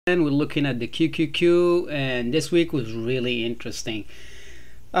And we're looking at the QQQ, and this week was really interesting.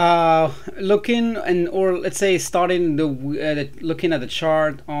 Looking and or let's say starting looking at the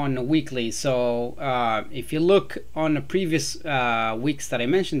chart on a weekly. So if you look on the previous weeks that I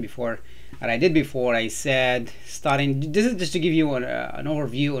mentioned before, that I did before, I said starting. This is just to give you an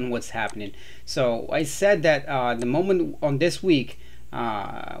overview on what's happening. So I said that the moment on this week.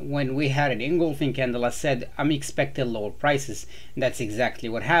 When we had an engulfing candle, I said I'm expecting lower prices, and that's exactly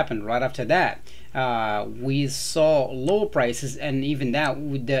what happened. Right after that, we saw low prices, and even that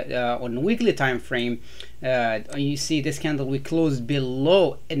with the on the weekly time frame, you see this candle, we closed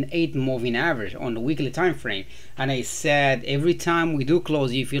below an 8 moving average on the weekly time frame. And I said every time we do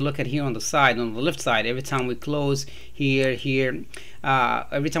close, if you look at here on the side, on the left side, every time we close here,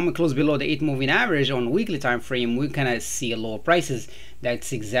 every time we close below the 8 moving average on the weekly time frame, we kind of see lower prices.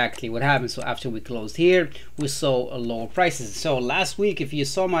 That's exactly what happened. So after we closed here, we saw lower prices. So last week, if you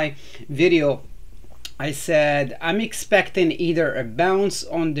saw my video, I said I'm expecting either a bounce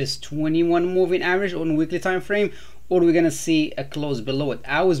on this 21 moving average on the weekly time frame, or we're gonna see a close below it.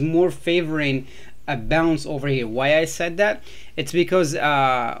 I was more favoring a bounce over here. Why I said that? It's because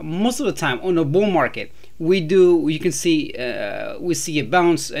most of the time on a bull market, you can see we see a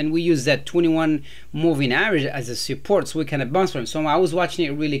bounce, and we use that 21 moving average as a support, so we kind of bounce from it. So I was watching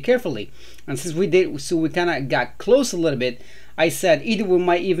it really carefully, and since we did, so we kind of got close a little bit. I said either we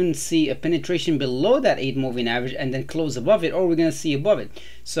might even see a penetration below that 8 moving average and then close above it, or we're gonna see above it.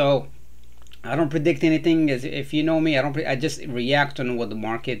 So I don't predict anything. As if you know me, I just react on what the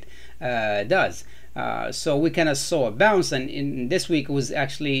market does. So we kind of saw a bounce, and in this week it was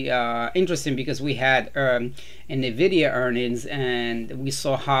actually interesting because we had NVIDIA earnings, and we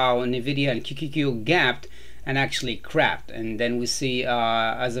saw how NVIDIA and QQQ gapped and actually crapped. And then we see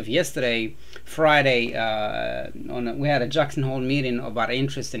as of yesterday, Friday, we had a Jackson Hole meeting about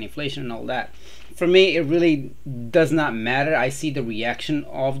interest and inflation and all that. For me, it really does not matter. I see the reaction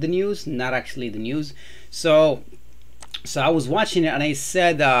of the news, not actually the news. So I was watching it, and I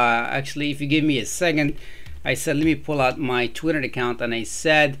said, actually, if you give me a second, I said, let me pull out my Twitter account, and I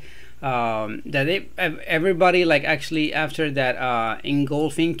said that everybody, like, actually after that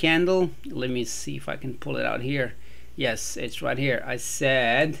engulfing candle, let me see if I can pull it out here. Yes, it's right here. I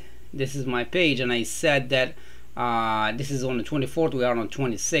said, this is my page, and I said that this is on the 24th, we are on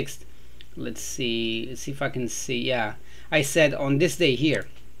 26th. Let's see if I can see. Yeah, I said on this day here,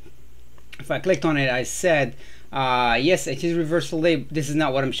 if I clicked on it, I said yes, it is reversal day. This is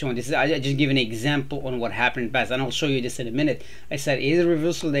not what I'm showing. This is, I just give an example on what happened in the past, and I'll show you this in a minute. I said it is a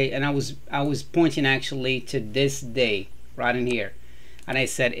reversal day, and I was pointing actually to this day right in here, and I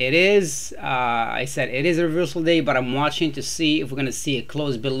said it is it is a reversal day, but I'm watching to see if we're gonna see it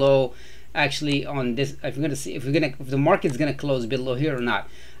close below actually on this, if the market's gonna close below here or not.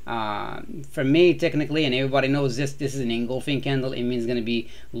 For me, technically, and everybody knows this is an engulfing candle. It means going to be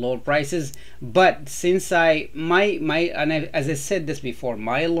lower prices. But since as I said this before,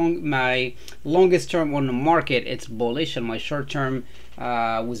 my longest term on the market, it's bullish, and my short term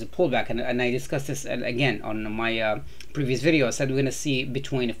was a pullback. And I discussed this again on my previous video. I said we're going to see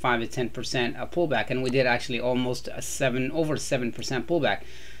between 5 to 10% pullback, and we did actually almost over 7% pullback.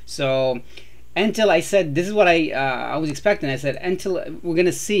 So until I said, this is what I was expecting. I said until we're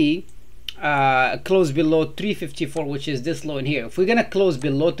gonna see close below 354, which is this low in here. If we're gonna close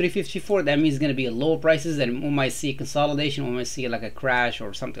below 354, that means it's gonna be lower prices, and we might see consolidation, we might see like a crash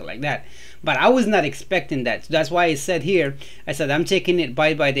or something like that. But I was not expecting that. So that's why I said here, I said I'm taking it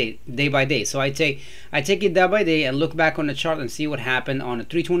day by day. So I take it day by day and look back on the chart and see what happened on a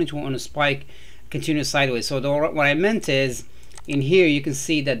 322 on a spike, continue sideways. So what I meant is, in here you can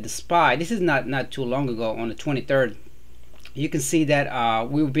see that the SPY, this is not too long ago, on the 23rd, you can see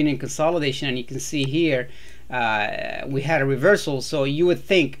that we've been in consolidation, and you can see here we had a reversal. So you would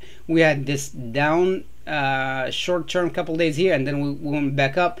think we had this down short-term couple days here, and then we went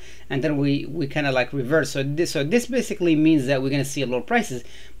back up, and then we kind of like reverse. So this basically means that we're going to see lower prices,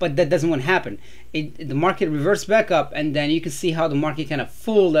 but that doesn't want to happen. The market reversed back up, and then you can see how the market kind of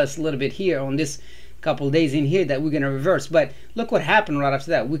fooled us a little bit here on this couple days in here, that we're going to reverse. But look what happened right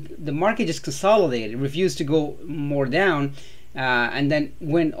after that. The market just consolidated, refused to go more down, and then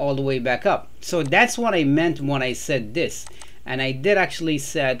went all the way back up. So that's what I meant when I said this. And I did actually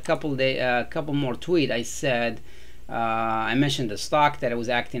said couple more tweet. I said I mentioned the stock that it was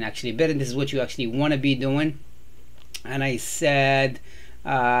acting actually better. This is what you actually want to be doing. And I said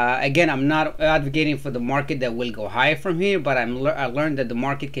again, I'm not advocating for the market that will go higher from here, but I learned that the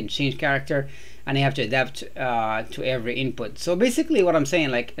market can change character and I have to adapt to every input. So basically what I'm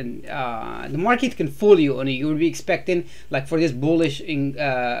saying, like the market can fool you, and you would be expecting, like for this bullish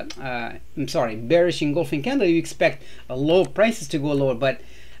bearish engulfing candle, you expect low prices to go lower. But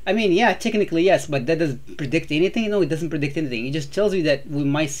I mean, yeah, technically yes, but that doesn't predict anything. No, it doesn't predict anything. It just tells you that we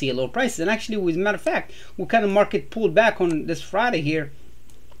might see a low prices. And actually, as a matter of fact, what kind of market pulled back on this Friday here,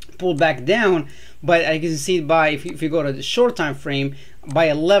 pulled back down. But as you can see, by if you go to the short time frame,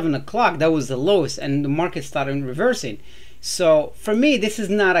 by 11 o'clock, that was the lowest, and the market started reversing. So for me, this is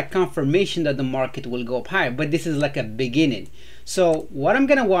not a confirmation that the market will go up higher, but this is like a beginning. So what I'm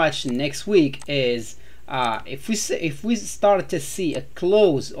gonna watch next week is if we start to see a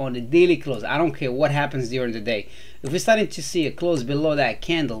close on the daily close, I don't care what happens during the day. If we're starting to see a close below that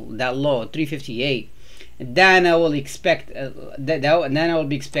candle, that low 358, then I will expect then I will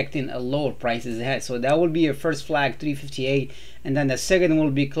be expecting a lower prices ahead. So that will be your first flag, 358, and then the second will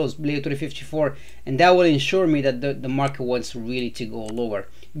be close below 354, and that will ensure me that the market wants really to go lower,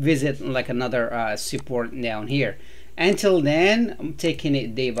 visit like another support down here. Until then, I'm taking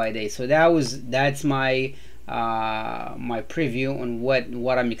it day by day. So that's my my preview on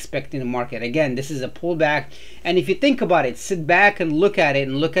what I'm expecting in the market. Again, this is a pullback, and if you think about it, sit back and look at it,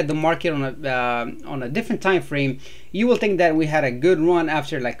 and look at the market on a different time frame, you will think that we had a good run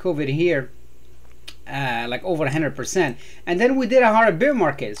after like COVID here, like over 100%, and then we did a hard bear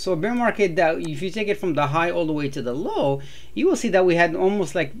market. So a bear market that if you take it from the high all the way to the low, you will see that we had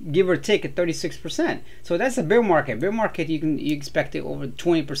almost like give or take at 36%. So that's a bear market. Bear market, you expect it over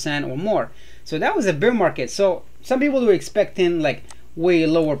 20% or more. So that was a bear market. So some people were expecting like way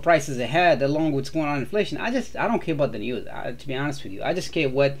lower prices ahead along with what's going on in inflation. I don't care about the news, to be honest with you. I just care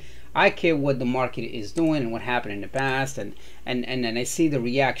what the market is doing and what happened in the past, and I see the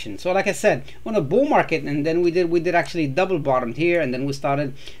reaction. So like I said, on a bull market, and then we did actually double bottomed here, and then we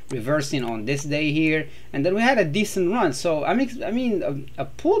started reversing on this day here, and then we had a decent run. So I mean a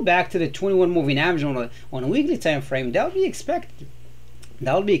pullback to the 21 moving average on a weekly time frame, that would be expected.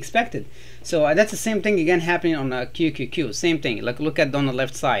 That will be expected. So that's the same thing again happening on a QQQ. Same thing. Like look at on the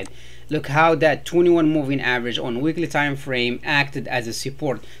left side. Look how that 21 moving average on a weekly time frame acted as a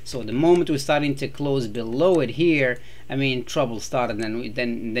support. So the moment we're starting to close below it here, I mean trouble started.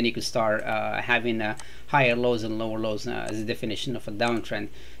 Then you could start having higher lows and lower lows as a definition of a downtrend.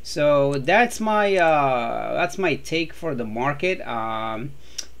 So that's my take for the market.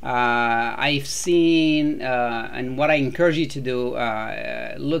 I've seen and what I encourage you to do,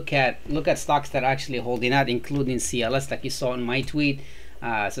 look at stocks that are actually holding out, including CLS, like you saw in my tweet.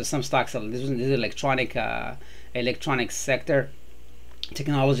 So some stocks, this is electronic sector,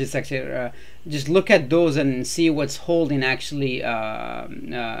 technology sector. Just look at those and see what's holding actually,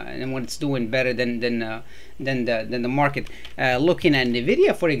 and what it's doing better than the market. Looking at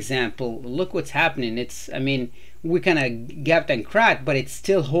Nvidia, for example, look what's happening. I mean, we kind of gapped and cracked, but it's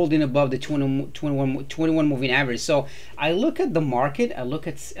still holding above the 21 moving average. So I look at the market, I look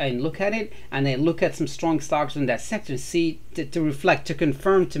at it, and I look at some strong stocks in that sector, see to reflect, to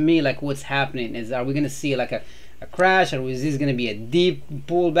confirm to me like what's happening. Are we going to see like a crash, or is this going to be a deep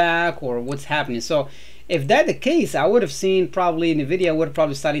pullback, or what's happening? So if that's the case, I would have seen probably Nvidia would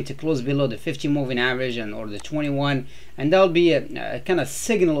probably starting to close below the 50 moving average or the 21, and that would be a kind of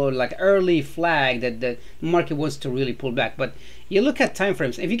signal or like early flag that the market wants to really pull back. But you look at time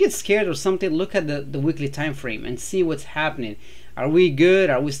frames. If you get scared or something, look at the weekly time frame and see what's happening. Are we good?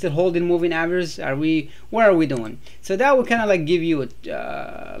 Are we still holding moving averages? Where are we doing? So that will kind of like give you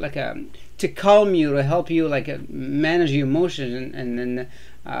to calm you, to help you like manage your emotions and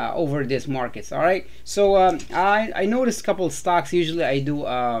over these markets. All right. So I noticed a couple of stocks. Usually I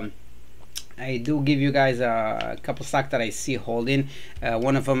do give you guys a couple stocks that I see holding.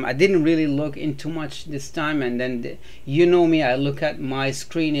 One of them I didn't really look into much this time, and then you know me, I look at my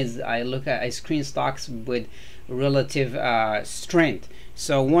screen I screen stocks with relative strength.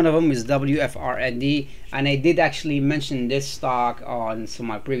 So one of them is WFRND, and I did actually mention this stock on some of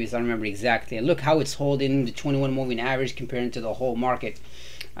my previous, I don't remember exactly. And look how it's holding the 21 moving average comparing to the whole market.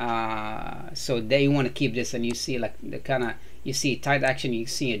 So there you want to keep this, and you see like you see tight action, you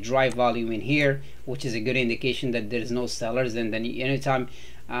see a dry volume in here, which is a good indication that there's no sellers. And then anytime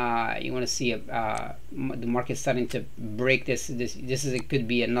you want to see the market starting to break this it could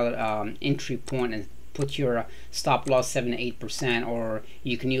be another entry point, and put your stop loss 7 to 8%, or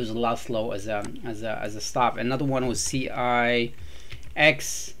you can use a loss low as a stop. Another one was CIX.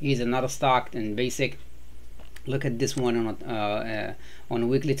 He's another stock and basic. Look at this one on a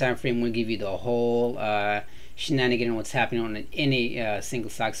weekly time frame. Will give you the whole shenanigan and what's happening on any single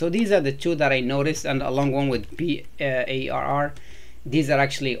stock. So these are the two that I noticed, and along one with BARR. these are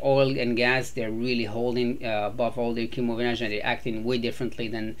actually oil and gas. They're really holding above all their key moving average, and they're acting way differently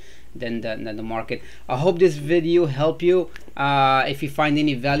than the market. I hope this video helped you. If you find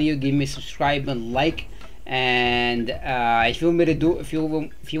any value, give me a subscribe and like. And if you want me to do, if you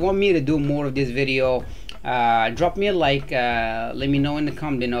want me to do more of this video, drop me a like. Let me know in the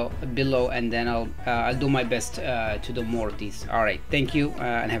comment below, and then I'll do my best to do more of these. All right, thank you,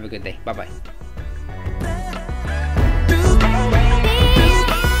 and have a good day. Bye bye.